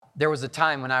There was a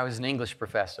time when I was an English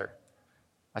professor.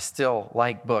 I still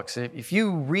like books. If you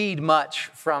read much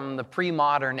from the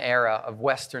pre-modern era of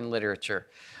Western literature,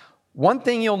 one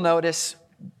thing you'll notice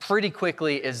pretty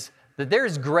quickly is that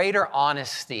there's greater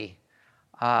honesty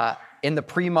in the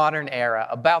pre-modern era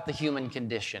about the human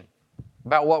condition,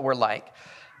 about what we're like.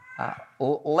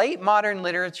 Late modern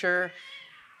literature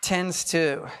tends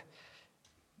to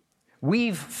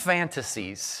weave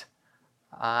fantasies,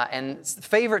 and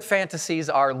favorite fantasies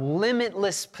are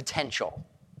limitless potential,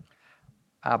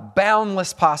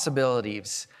 boundless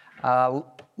possibilities.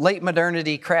 Late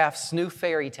modernity crafts new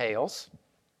fairy tales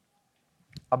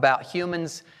about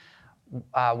humans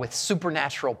with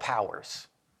supernatural powers.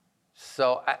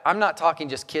 So I'm not talking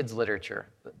just kids' literature.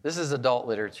 This is adult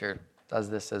literature, does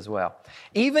this as well.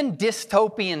 Even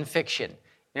dystopian fiction,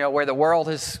 where the world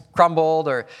has crumbled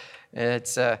or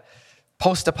it's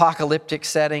post-apocalyptic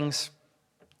settings,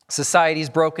 society's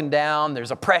broken down,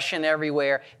 there's oppression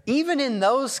everywhere. Even in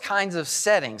those kinds of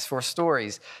settings for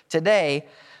stories, today,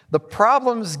 the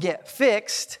problems get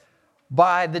fixed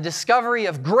by the discovery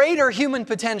of greater human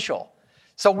potential.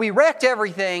 So we wrecked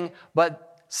everything,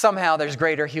 but somehow there's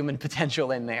greater human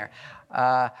potential in there.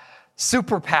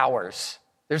 Superpowers.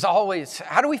 There's always,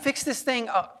 how do we fix this thing?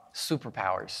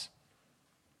 Superpowers.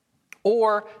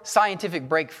 Or scientific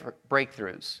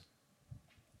breakthroughs.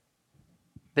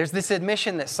 There's this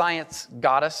admission that science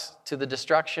got us to the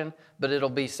destruction, but it'll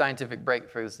be scientific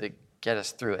breakthroughs that get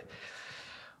us through it.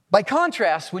 By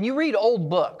contrast, when you read old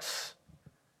books,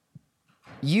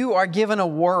 you are given a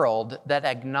world that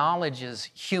acknowledges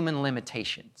human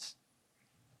limitations,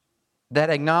 that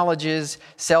acknowledges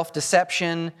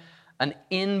self-deception, an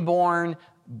inborn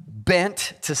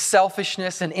bent to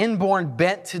selfishness, an inborn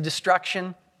bent to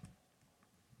destruction.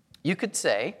 You could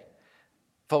say,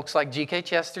 folks like G.K.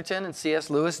 Chesterton and C.S.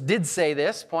 Lewis did say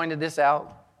this, pointed this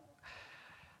out.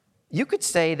 You could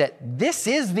say that this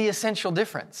is the essential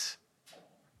difference.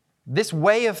 This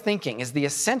way of thinking is the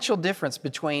essential difference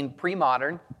between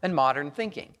pre-modern and modern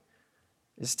thinking.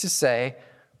 Is to say,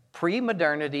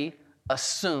 pre-modernity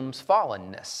assumes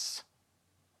fallenness,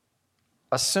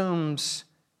 assumes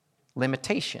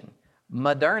limitation.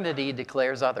 Modernity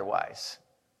declares otherwise.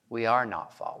 We are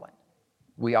not fallen.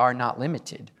 We are not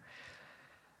limited.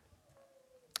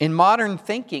 In modern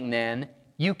thinking, then,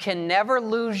 you can never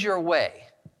lose your way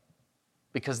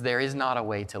because there is not a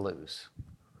way to lose.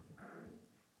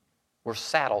 We're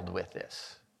saddled with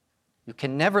this. You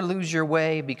can never lose your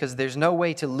way because there's no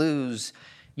way to lose.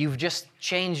 You've just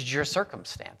changed your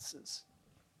circumstances.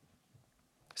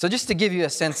 So just to give you a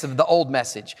sense of the old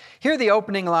message, here are the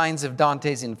opening lines of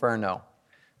Dante's Inferno,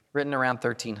 written around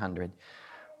 1300.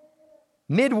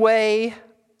 Midway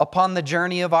upon the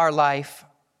journey of our life,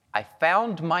 I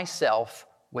found myself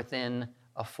within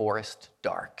a forest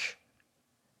dark,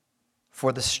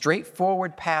 for the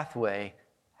straightforward pathway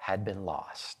had been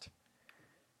lost.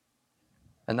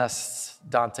 And thus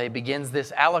Dante begins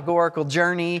this allegorical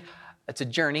journey. It's a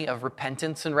journey of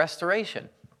repentance and restoration.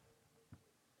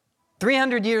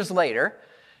 300 years later,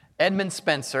 Edmund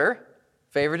Spenser,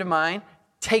 favorite of mine,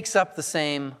 takes up the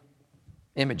same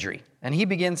imagery. And he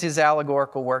begins his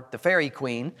allegorical work, The Faerie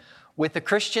Queene, with a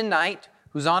Christian knight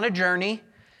who's on a journey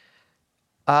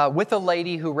with a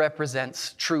lady who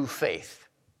represents true faith.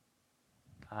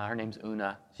 Her name's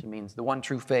Una. She means the one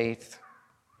true faith,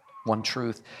 one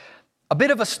truth. A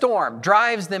bit of a storm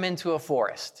drives them into a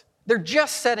forest. They're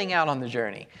just setting out on the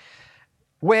journey,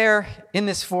 where in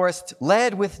this forest,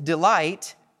 led with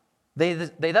delight, they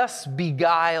thus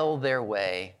beguile their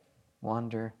way,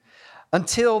 wander,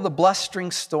 until the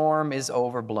blustering storm is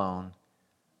overblown.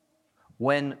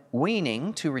 When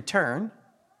weening to return,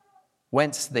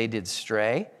 whence they did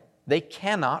stray, they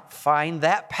cannot find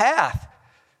that path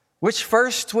which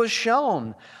first was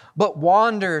shown, but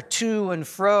wander to and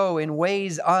fro in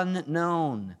ways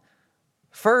unknown.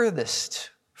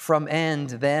 Furthest from end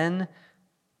then,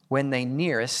 when they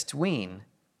nearest wean.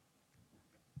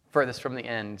 Furthest from the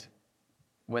end,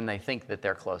 when they think that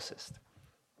they're closest.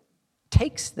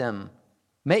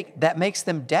 That makes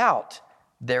them doubt,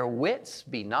 their wits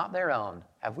be not their own.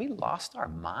 Have we lost our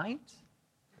minds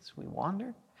as we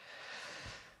wander?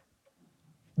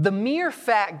 The mere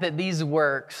fact that these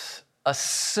works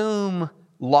assume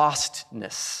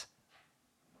lostness,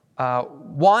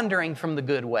 wandering from the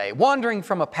good way, wandering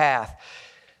from a path,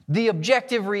 the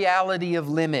objective reality of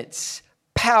limits,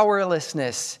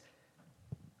 powerlessness,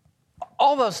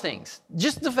 all those things,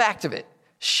 just the fact of it,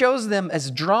 shows them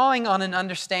as drawing on an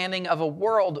understanding of a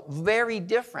world very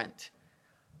different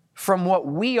from what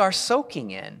we are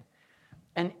soaking in.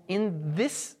 And in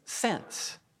this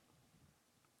sense,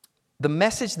 the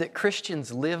message that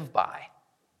Christians live by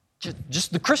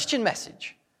just the Christian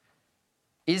message,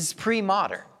 is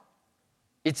pre-modern.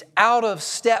 It's out of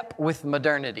step with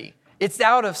modernity. It's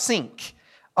out of sync.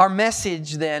 Our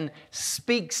message then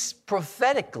speaks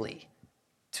prophetically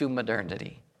to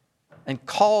modernity and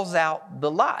calls out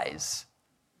the lies.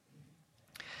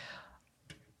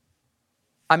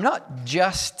 I'm not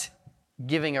just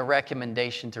giving a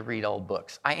recommendation to read old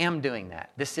books. I am doing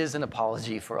that. This is an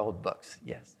apology for old books,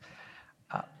 yes.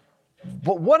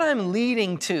 But what I'm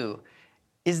leading to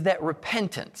is that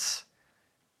repentance,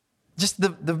 just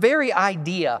the very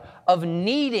idea of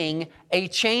needing a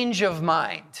change of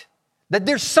mind, that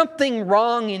there's something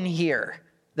wrong in here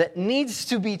that needs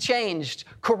to be changed,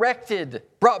 corrected,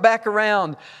 brought back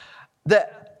around,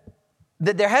 that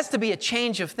there has to be a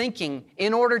change of thinking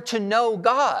in order to know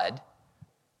God.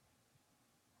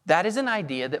 That is an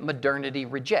idea that modernity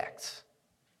rejects.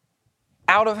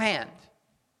 Out of hand.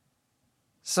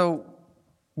 So,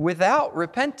 without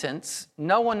repentance,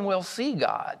 no one will see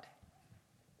God.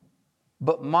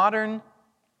 But modern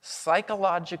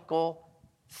psychological,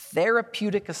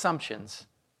 therapeutic assumptions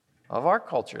of our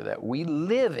culture that we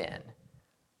live in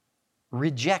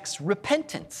rejects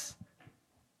repentance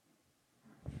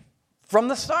from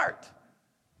the start.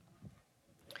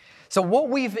 So what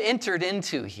we've entered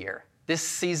into here, this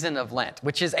season of Lent,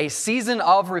 which is a season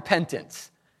of repentance,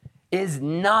 is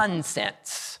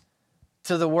nonsense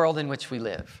to the world in which we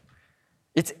live.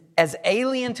 It's as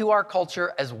alien to our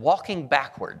culture as walking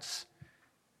backwards.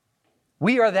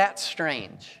 We are that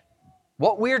strange.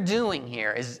 What we're doing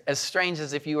here is as strange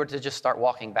as if you were to just start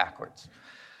walking backwards.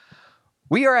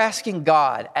 We are asking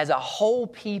God as a whole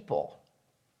people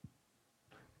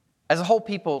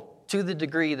to the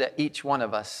degree that each one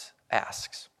of us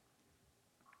asks,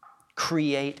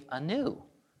 create anew,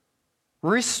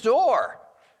 restore,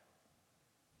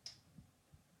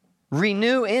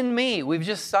 renew in me. We've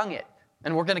just sung it,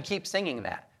 and we're going to keep singing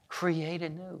that. Create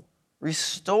anew,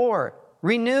 restore,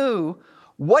 renew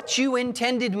what you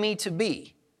intended me to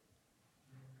be,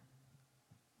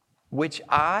 which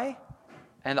I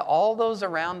and all those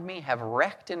around me have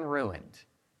wrecked and ruined.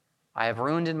 I have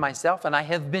ruined in myself, and I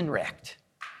have been wrecked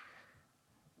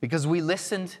because we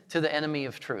listened to the enemy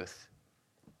of truth.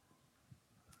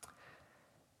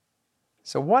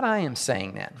 So what I am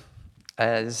saying then,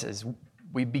 as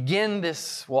we begin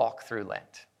this walk through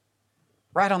Lent,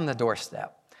 right on the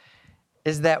doorstep,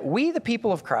 is that we, the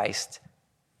people of Christ,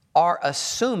 are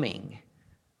assuming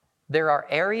there are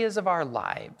areas of our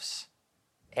lives,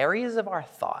 areas of our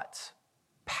thoughts,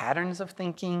 patterns of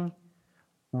thinking,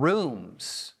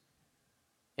 rooms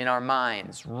in our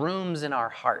minds, rooms in our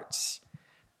hearts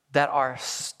that are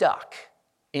stuck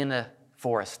in a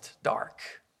forest dark.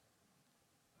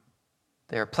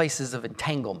 There are places of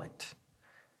entanglement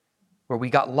where we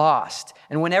got lost.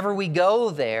 And whenever we go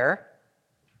there,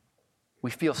 we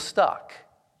feel stuck.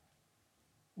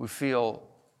 We feel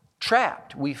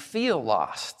trapped. We feel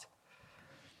lost.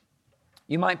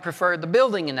 You might prefer the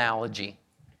building analogy.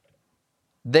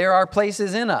 There are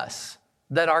places in us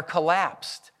that are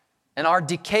collapsed and are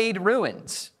decayed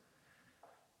ruins.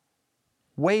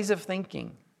 Ways of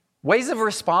thinking, ways of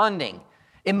responding,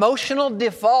 emotional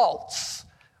defaults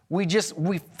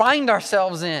we find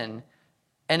ourselves in,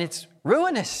 and it's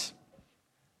ruinous.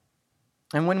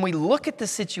 And when we look at the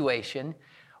situation,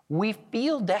 we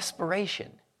feel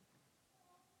desperation.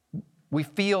 We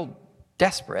feel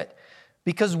desperate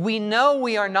because we know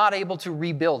we are not able to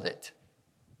rebuild it.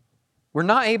 We're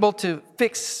not able to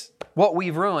fix what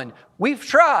we've ruined. We've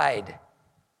tried.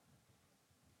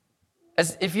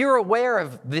 As if you're aware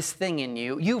of this thing in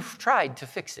you, you've tried to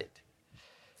fix it.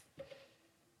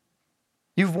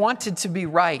 You've wanted to be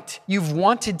right. You've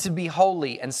wanted to be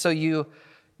holy. And so you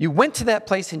went to that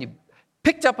place and you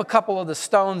picked up a couple of the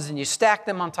stones and you stacked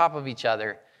them on top of each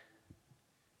other,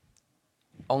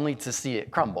 only to see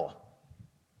it crumble.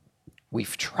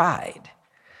 We've tried.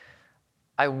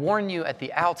 I warn you at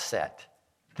the outset,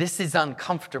 this is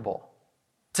uncomfortable.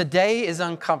 Today is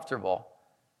uncomfortable.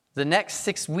 The next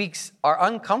 6 weeks are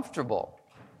uncomfortable.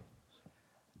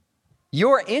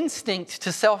 Your instinct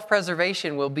to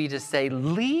self-preservation will be to say,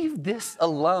 leave this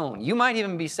alone. You might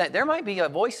even be saying, there might be a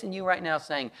voice in you right now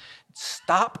saying,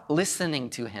 stop listening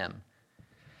to him.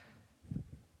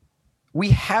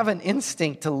 We have an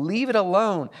instinct to leave it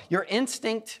alone. Your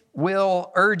instinct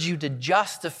will urge you to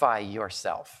justify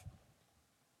yourself.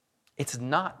 It's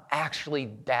not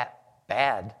actually that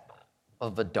bad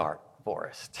of a dark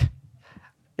forest.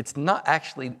 It's not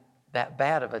actually that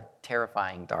bad of a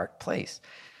terrifying dark place.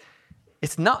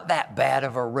 It's not that bad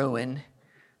of a ruin.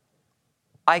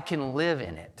 I can live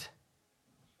in it.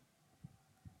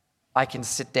 I can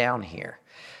sit down here.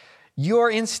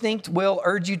 Your instinct will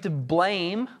urge you to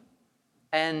blame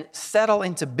and settle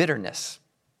into bitterness.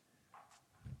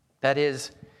 That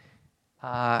is,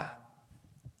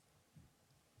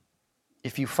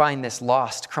 if you find this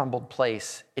lost, crumbled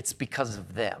place, it's because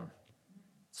of them.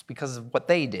 It's because of what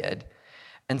they did.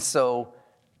 And so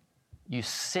you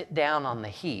sit down on the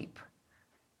heap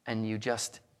and you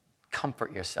just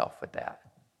comfort yourself with that.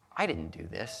 I didn't do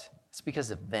this. It's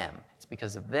because of them. It's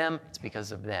because of them. It's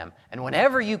because of them. And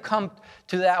whenever you come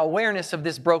to that awareness of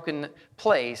this broken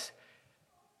place,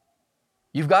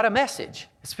 you've got a message.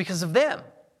 It's because of them.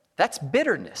 That's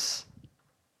bitterness.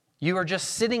 You are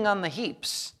just sitting on the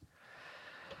heaps.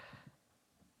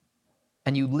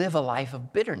 And you live a life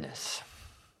of bitterness.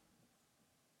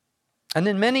 And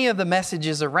then many of the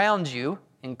messages around you,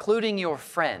 including your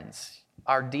friends,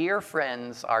 our dear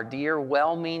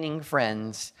well-meaning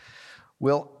friends,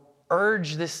 will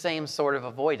urge this same sort of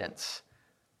avoidance.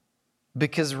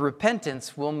 Because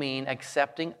repentance will mean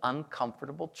accepting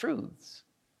uncomfortable truths.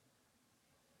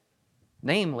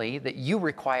 Namely, that you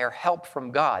require help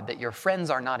from God, that your friends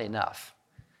are not enough.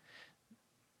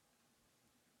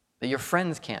 That your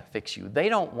friends can't fix you. They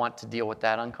don't want to deal with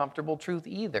that uncomfortable truth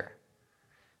either.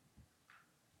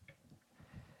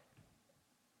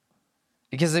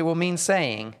 Because it will mean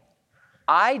saying,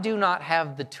 I do not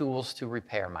have the tools to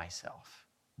repair myself.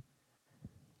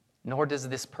 Nor does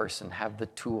this person have the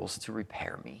tools to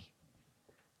repair me.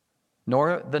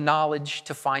 Nor the knowledge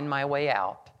to find my way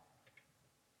out.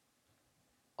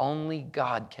 Only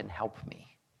God can help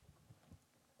me.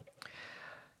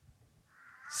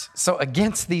 So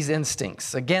against these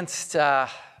instincts, against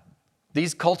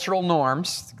these cultural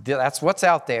norms, that's what's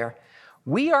out there,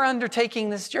 we are undertaking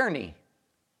this journey.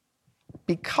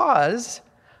 Because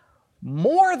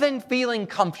more than feeling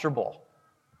comfortable,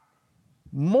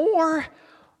 more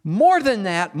than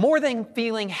that, more than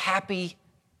feeling happy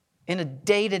in a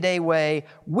day-to-day way,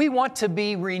 we want to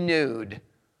be renewed.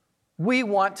 We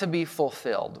want to be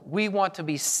fulfilled. We want to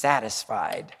be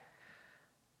satisfied,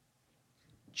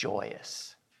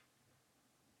 joyous.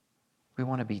 We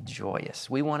want to be joyous.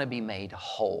 We want to be made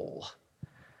whole.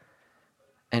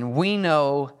 And we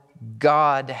know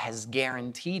God has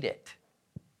guaranteed it.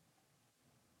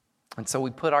 And so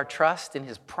we put our trust in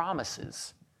His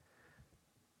promises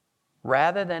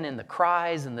rather than in the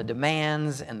cries and the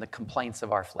demands and the complaints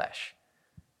of our flesh,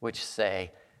 which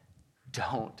say,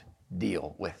 don't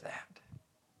deal with that.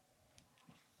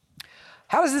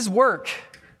 How does this work?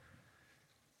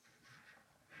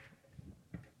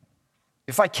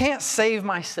 If I can't save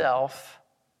myself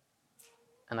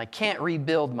and I can't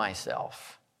rebuild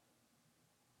myself,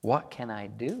 what can I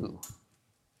do?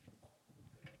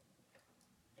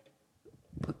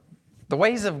 The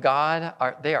ways of God,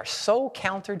 are so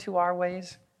counter to our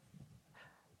ways.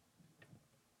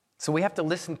 So we have to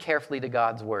listen carefully to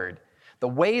God's word. The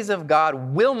ways of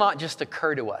God will not just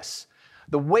occur to us.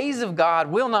 The ways of God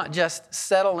will not just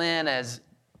settle in as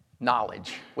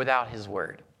knowledge without His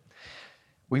word.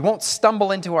 We won't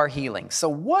stumble into our healing.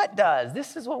 So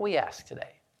this is what we ask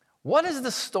today. What does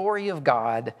the story of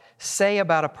God say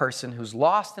about a person who's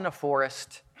lost in a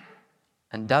forest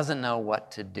and doesn't know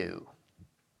what to do?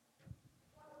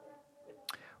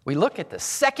 We look at the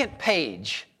second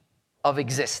page of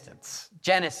existence,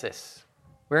 Genesis.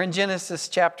 We're in Genesis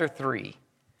chapter 3.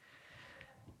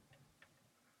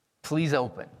 Please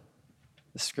open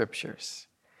the scriptures.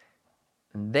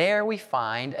 And there we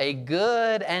find a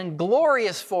good and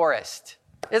glorious forest.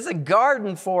 It's a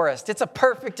garden forest. It's a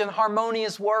perfect and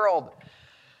harmonious world.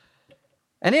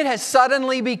 And it has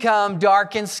suddenly become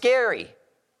dark and scary.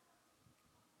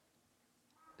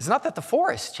 It's not that the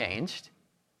forest changed.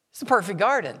 It's a perfect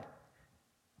garden.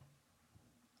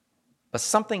 But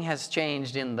something has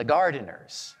changed in the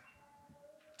gardeners.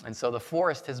 And so the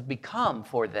forest has become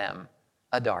for them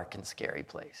a dark and scary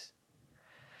place.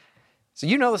 So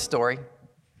you know the story.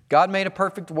 God made a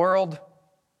perfect world.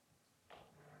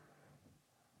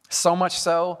 So much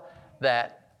so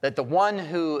that the one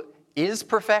who is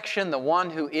perfection, the one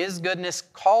who is goodness,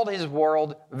 called His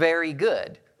world very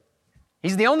good.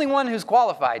 He's the only one who's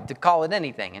qualified to call it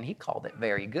anything, and He called it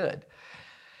very good.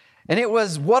 And it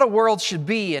was what a world should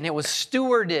be, and it was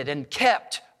stewarded and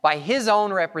kept by His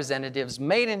own representatives,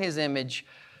 made in His image,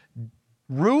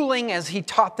 ruling as He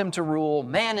taught them to rule,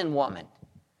 man and woman.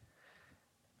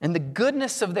 And the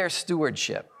goodness of their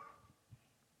stewardship,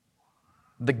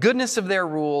 the goodness of their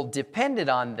rule depended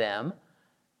on them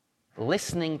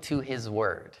listening to His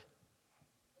word,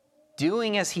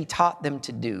 doing as He taught them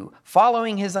to do,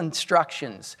 following His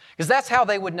instructions, because that's how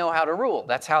they would know how to rule.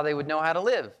 That's how they would know how to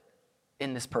live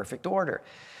in this perfect order.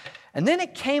 And then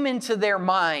it came into their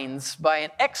minds by an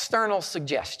external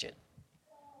suggestion.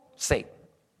 Satan,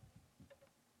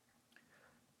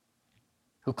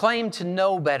 who claimed to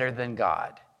know better than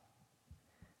God,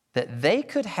 that they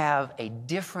could have a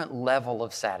different level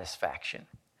of satisfaction,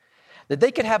 that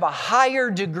they could have a higher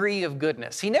degree of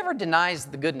goodness. He never denies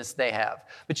the goodness they have,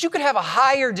 but you could have a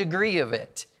higher degree of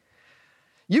it.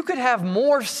 You could have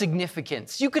more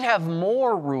significance. You could have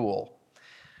more rule.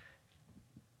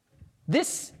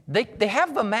 They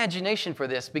have imagination for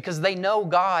this because they know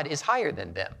God is higher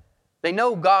than them. They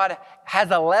know God has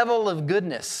a level of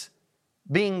goodness,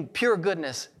 being pure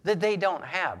goodness, that they don't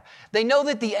have. They know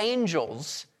that the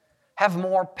angels have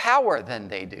more power than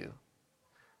they do.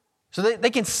 So they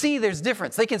can see there's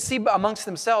difference. They can see amongst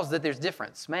themselves that there's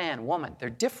difference. Man, woman, they're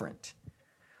different.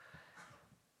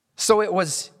 So it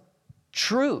was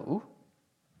true,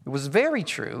 it was very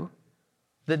true,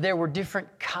 that there were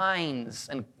different kinds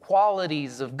and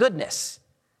qualities of goodness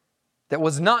that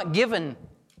was not given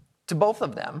to both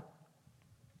of them,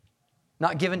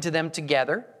 not given to them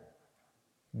together.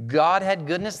 God had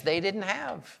goodness they didn't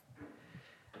have.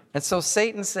 And so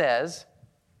Satan says,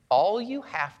 all you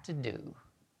have to do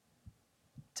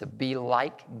to be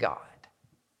like God,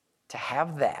 to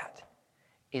have that,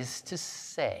 is to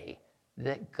say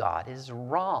that God is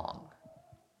wrong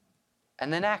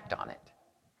and then act on it.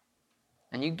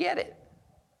 And you get it.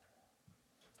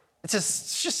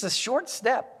 It's just a short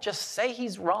step. Just say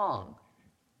he's wrong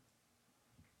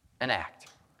and act.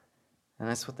 And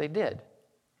that's what they did.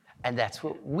 And that's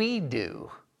what we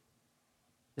do.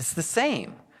 It's the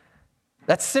same.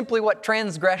 That's simply what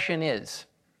transgression is.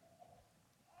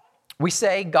 We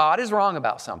say God is wrong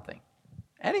about something.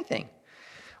 Anything.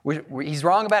 He's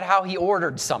wrong about how he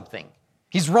ordered something.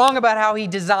 He's wrong about how he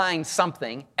designed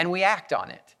something, and we act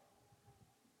on it.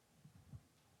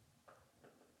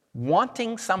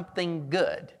 Wanting something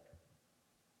good.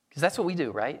 Because that's what we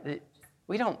do, right?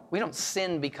 We don't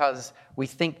sin because we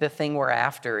think the thing we're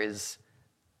after is,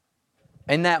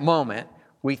 in that moment,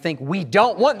 we think we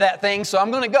don't want that thing, so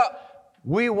I'm going to go.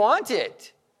 We want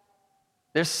it.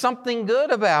 There's something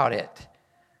good about it.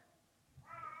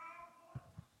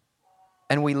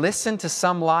 And we listen to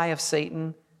some lie of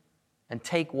Satan and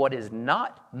take what is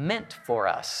not meant for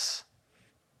us.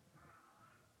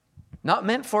 Not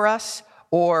meant for us,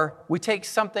 or we take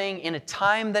something in a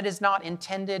time that is not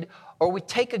intended, or we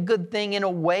take a good thing in a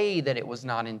way that it was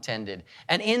not intended.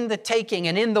 And in the taking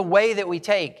and in the way that we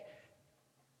take,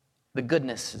 the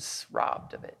goodness is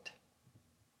robbed of it.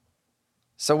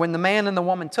 So when the man and the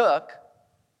woman took,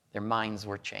 their minds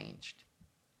were changed.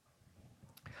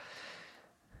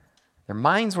 Their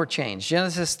minds were changed.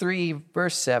 Genesis 3,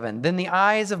 verse 7. Then the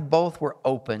eyes of both were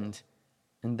opened,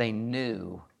 and they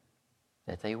knew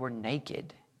that they were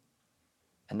naked.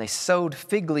 And they sewed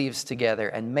fig leaves together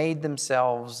and made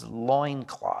themselves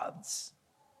loincloths.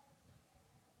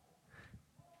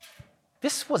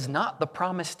 This was not the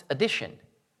promised addition.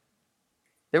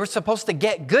 They were supposed to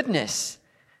get goodness.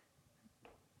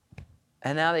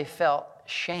 And now they felt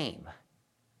shame,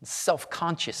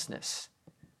 self-consciousness.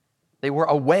 They were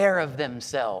aware of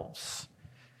themselves.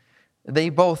 They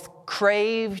both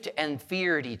craved and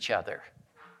feared each other.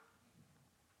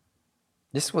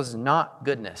 This was not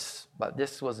goodness, but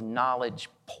this was knowledge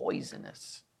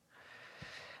poisonous.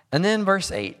 And then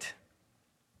verse 8.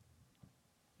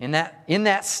 In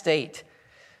that state,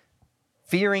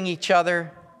 fearing each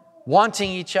other, wanting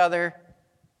each other,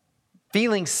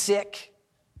 feeling sick,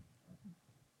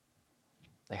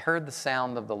 they heard the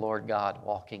sound of the Lord God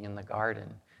walking in the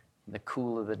garden in the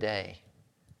cool of the day.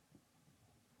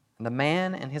 And the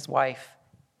man and his wife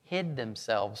hid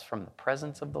themselves from the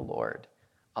presence of the Lord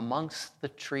amongst the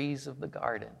trees of the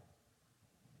garden.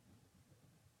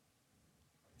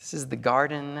 This is the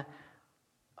garden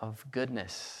of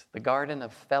goodness, the garden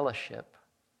of fellowship,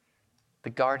 the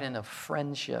garden of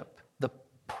friendship, the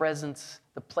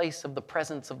place of the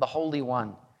presence of the Holy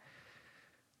One.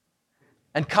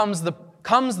 And comes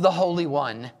the Holy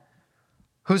One,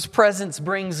 whose presence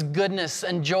brings goodness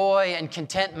and joy and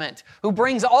contentment, who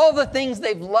brings all the things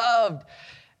they've loved.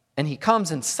 And he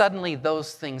comes and suddenly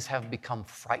those things have become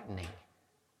frightening.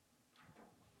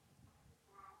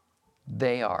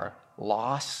 They are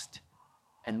lost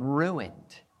and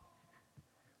ruined.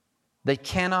 They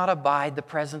cannot abide the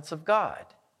presence of God.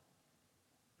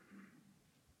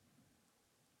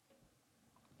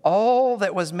 All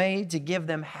that was made to give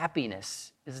them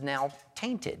happiness is now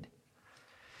tainted.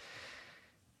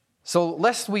 So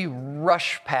lest we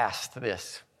rush past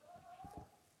this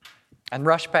and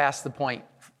rush past the point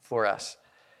for us,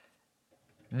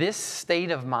 this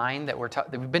state of mind that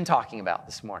we've been talking about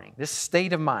this morning, this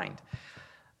state of mind,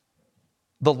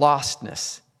 the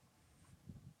lostness,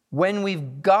 when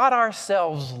we've got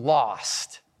ourselves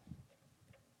lost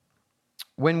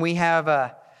when we have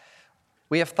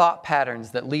thought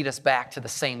patterns that lead us back to the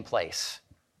same place.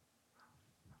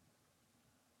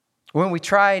 When we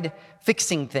tried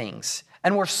fixing things,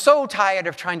 and we're so tired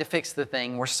of trying to fix the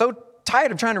thing, we're so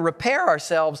tired of trying to repair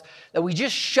ourselves that we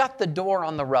just shut the door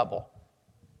on the rubble.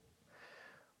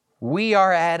 We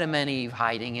are Adam and Eve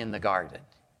hiding in the garden.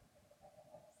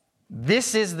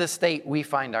 This is the state we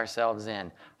find ourselves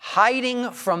in,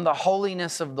 hiding from the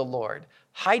holiness of the Lord,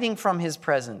 hiding from His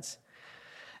presence.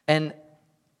 And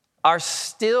our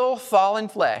still fallen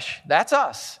flesh, that's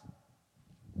us,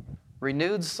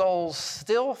 renewed souls,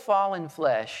 still fallen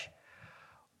flesh,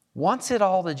 wants it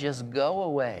all to just go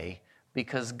away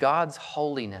because God's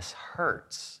holiness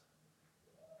hurts.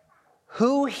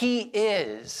 Who He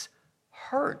is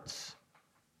hurts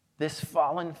this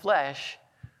fallen flesh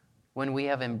when we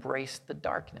have embraced the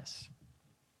darkness.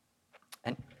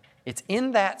 And it's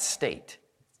in that state,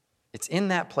 it's in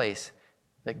that place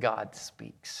that God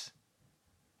speaks.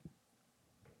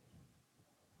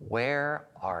 Where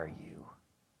are you?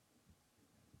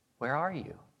 Where are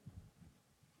you?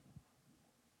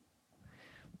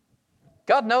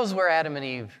 God knows where Adam and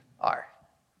Eve are.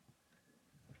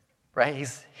 Right?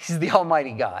 He's the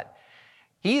Almighty God.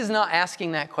 He is not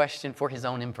asking that question for His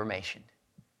own information.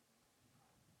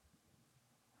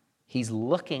 He's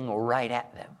looking right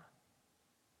at them.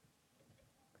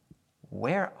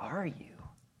 Where are you?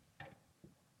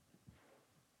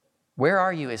 Where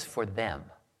are you is for them.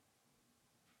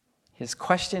 His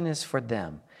question is for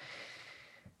them.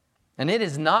 And it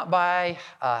is not by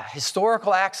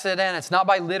historical accident, it's not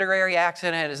by literary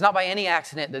accident, it's not by any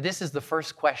accident that this is the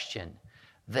first question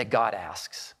that God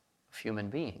asks of human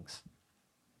beings.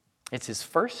 It's His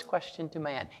first question to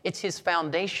man. It's His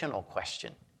foundational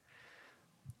question.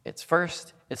 It's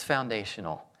first, it's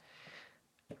foundational.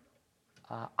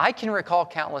 I can recall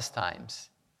countless times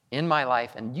in my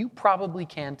life, and you probably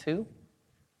can too,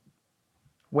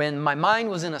 when my mind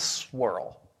was in a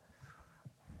swirl.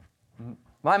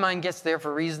 My mind gets there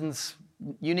for reasons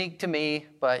unique to me,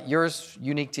 but yours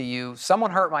unique to you.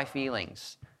 Someone hurt my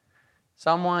feelings.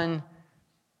 Someone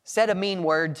said a mean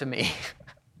word to me.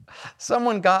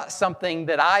 Someone got something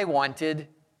that I wanted,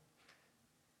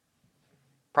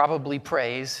 probably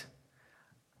praise.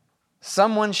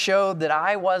 Someone showed that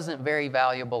I wasn't very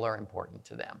valuable or important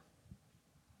to them.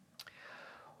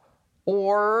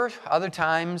 Or other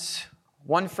times,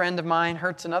 one friend of mine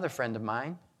hurts another friend of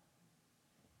mine,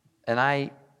 and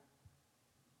I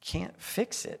can't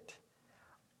fix it.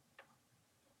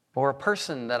 Or a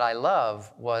person that I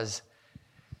love was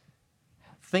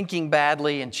thinking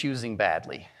badly and choosing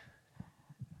badly.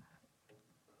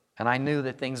 And I knew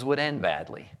that things would end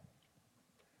badly.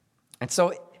 And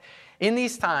so in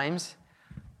these times,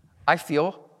 I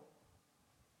feel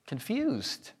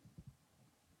confused.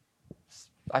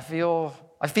 I feel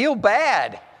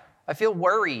bad. I feel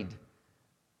worried.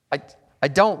 I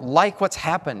don't like what's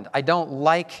happened. I don't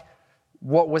like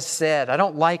what was said. I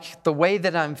don't like the way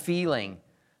that I'm feeling.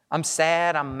 I'm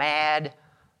sad. I'm mad.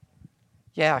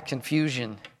 Yeah,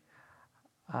 confusion.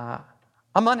 I'm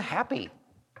unhappy.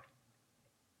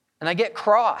 And I get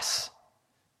cross.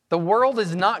 The world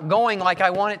is not going like I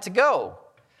want it to go.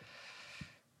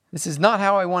 This is not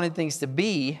how I wanted things to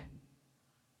be.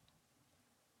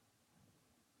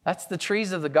 That's the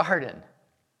trees of the garden.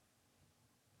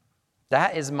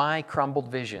 That is my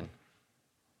crumbled vision.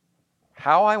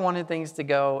 How I wanted things to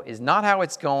go is not how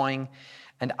it's going,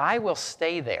 and I will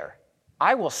stay there.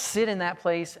 I will sit in that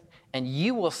place, and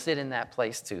you will sit in that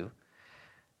place too,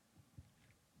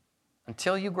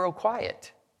 until you grow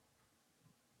quiet.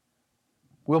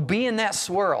 We'll be in that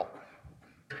swirl.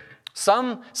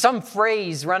 Some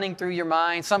phrase running through your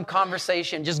mind, some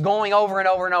conversation just going over and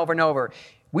over and over and over.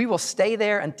 We will stay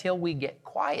there until we get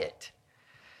quiet.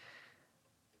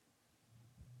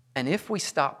 And if we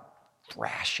stop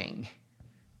thrashing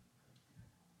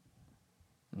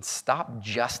and stop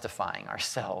justifying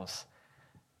ourselves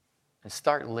and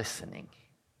start listening,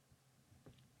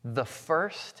 the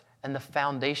first and the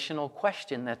foundational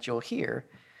question that you'll hear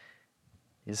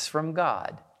is from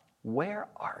God. Where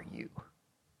are you?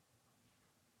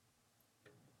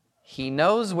 He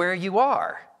knows where you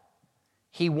are.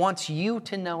 He wants you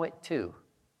to know it too.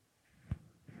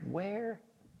 Where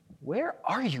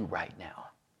are you right now?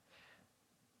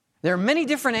 There are many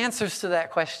different answers to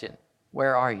that question.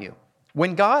 Where are you?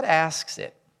 When God asks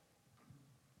it,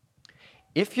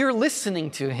 if you're listening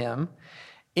to Him,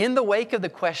 in the wake of the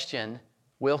question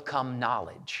will come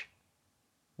knowledge,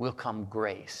 will come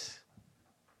grace.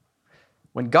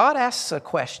 When God asks a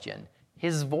question,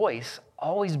 His voice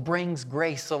always brings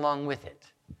grace along with it.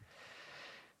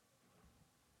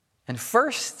 And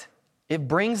first, It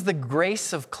brings the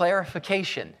grace of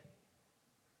clarification.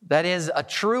 That is a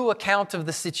true account of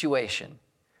the situation.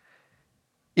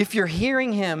 If you're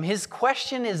hearing him, his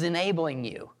question is enabling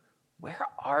you. Where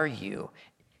are you?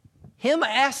 Him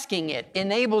asking it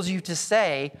enables you to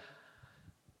say,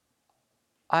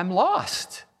 I'm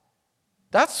lost.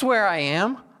 That's where I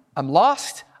am. I'm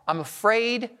lost. I'm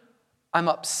afraid. I'm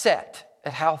upset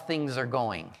at how things are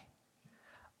going.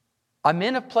 I'm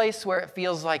in a place where it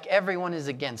feels like everyone is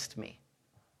against me.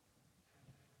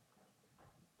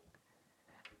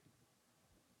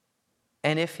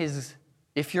 And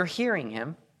if you're hearing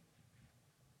him,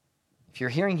 if you're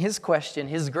hearing his question,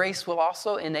 his grace will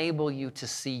also enable you to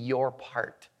see your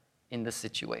part in the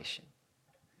situation.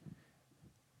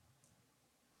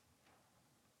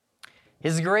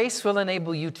 His grace will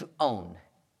enable you to own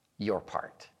your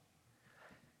part.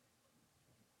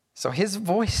 So his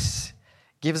voice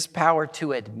gives power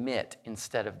to admit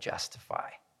instead of justify.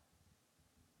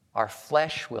 Our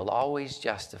flesh will always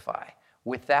justify.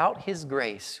 Without his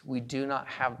grace, we do not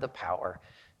have the power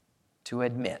to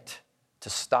admit,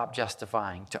 to stop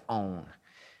justifying, to own,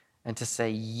 and to say,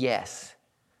 yes,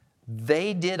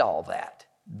 they did all that.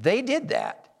 They did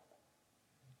that,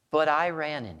 but I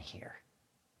ran in here.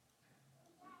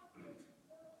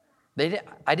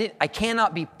 I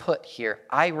cannot be put here.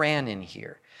 I ran in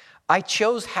here. I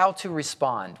chose how to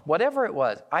respond. Whatever it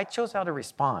was, I chose how to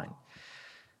respond.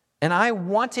 And I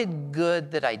wanted good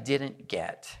that I didn't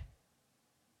get.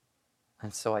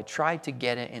 And so I tried to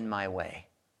get it in my way.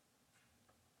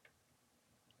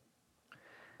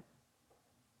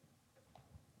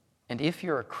 And if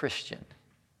you're a Christian,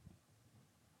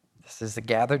 this is the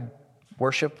gathered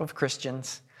worship of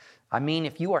Christians. I mean,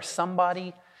 if you are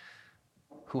somebody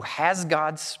who has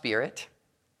God's Spirit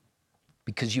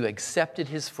because you accepted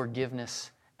his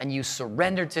forgiveness and you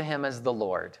surrendered to him as the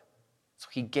Lord, so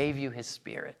he gave you his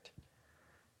Spirit,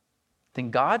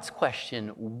 then God's question,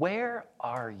 where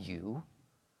are you,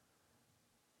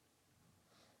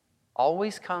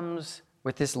 always comes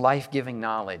with this life-giving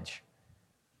knowledge.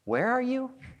 Where are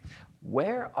you?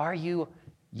 Where are you?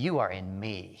 You are in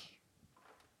me,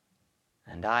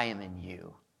 and I am in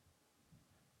you.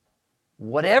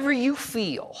 Whatever you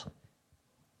feel,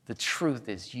 the truth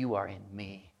is you are in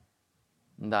me,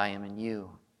 and I am in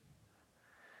you.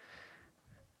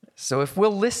 So if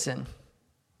we'll listen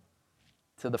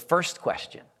to the first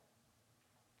question,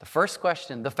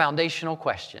 the foundational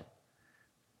question,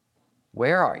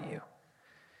 where are you?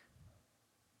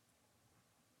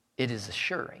 It is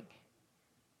assuring.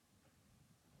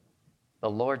 The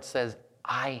Lord says,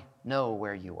 I know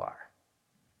where you are.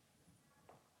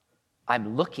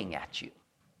 I'm looking at you,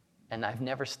 and I've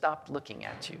never stopped looking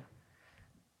at you.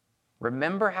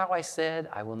 Remember how I said,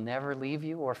 I will never leave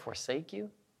you or forsake you?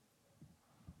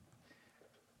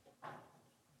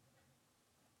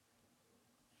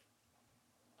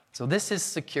 So this is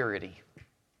security.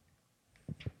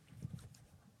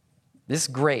 This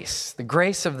grace, the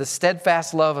grace of the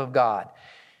steadfast love of God,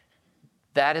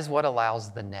 that is what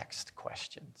allows the next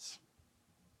questions.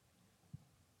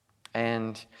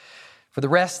 And for the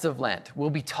rest of Lent, we'll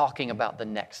be talking about the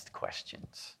next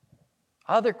questions.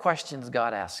 Other questions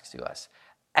God asks to us.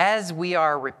 As we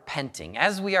are repenting,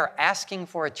 as we are asking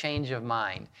for a change of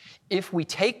mind, if we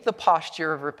take the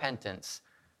posture of repentance,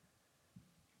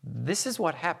 this is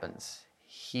what happens.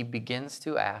 He begins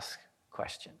to ask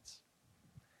questions.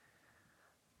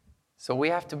 So we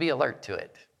have to be alert to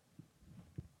it.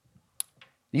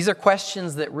 These are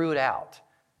questions that root out.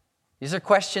 These are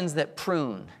questions that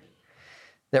prune,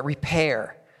 that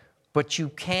repair, but you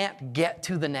can't get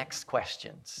to the next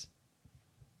questions.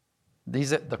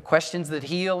 These are the questions that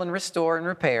heal and restore and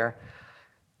repair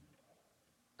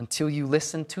until you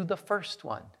listen to the first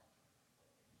one.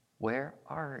 Where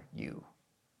are you?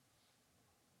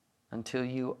 Until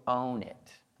you own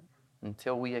it,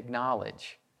 until we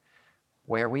acknowledge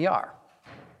where we are.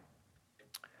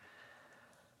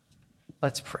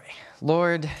 Let's pray.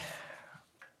 Lord,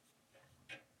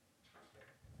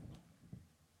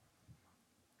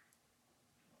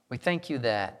 we thank you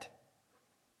that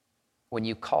when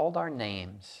you called our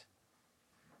names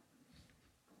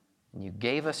and you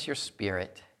gave us your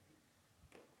Spirit,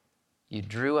 you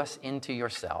drew us into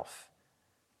yourself.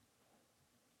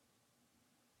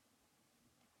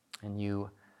 And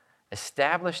you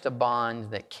established a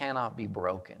bond that cannot be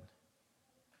broken,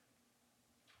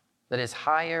 that is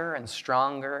higher and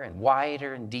stronger and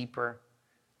wider and deeper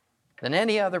than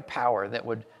any other power that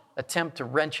would attempt to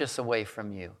wrench us away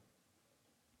from you.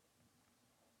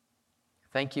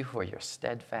 Thank you for your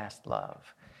steadfast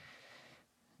love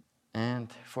and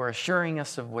for assuring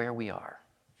us of where we are.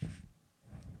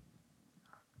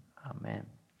 Amen.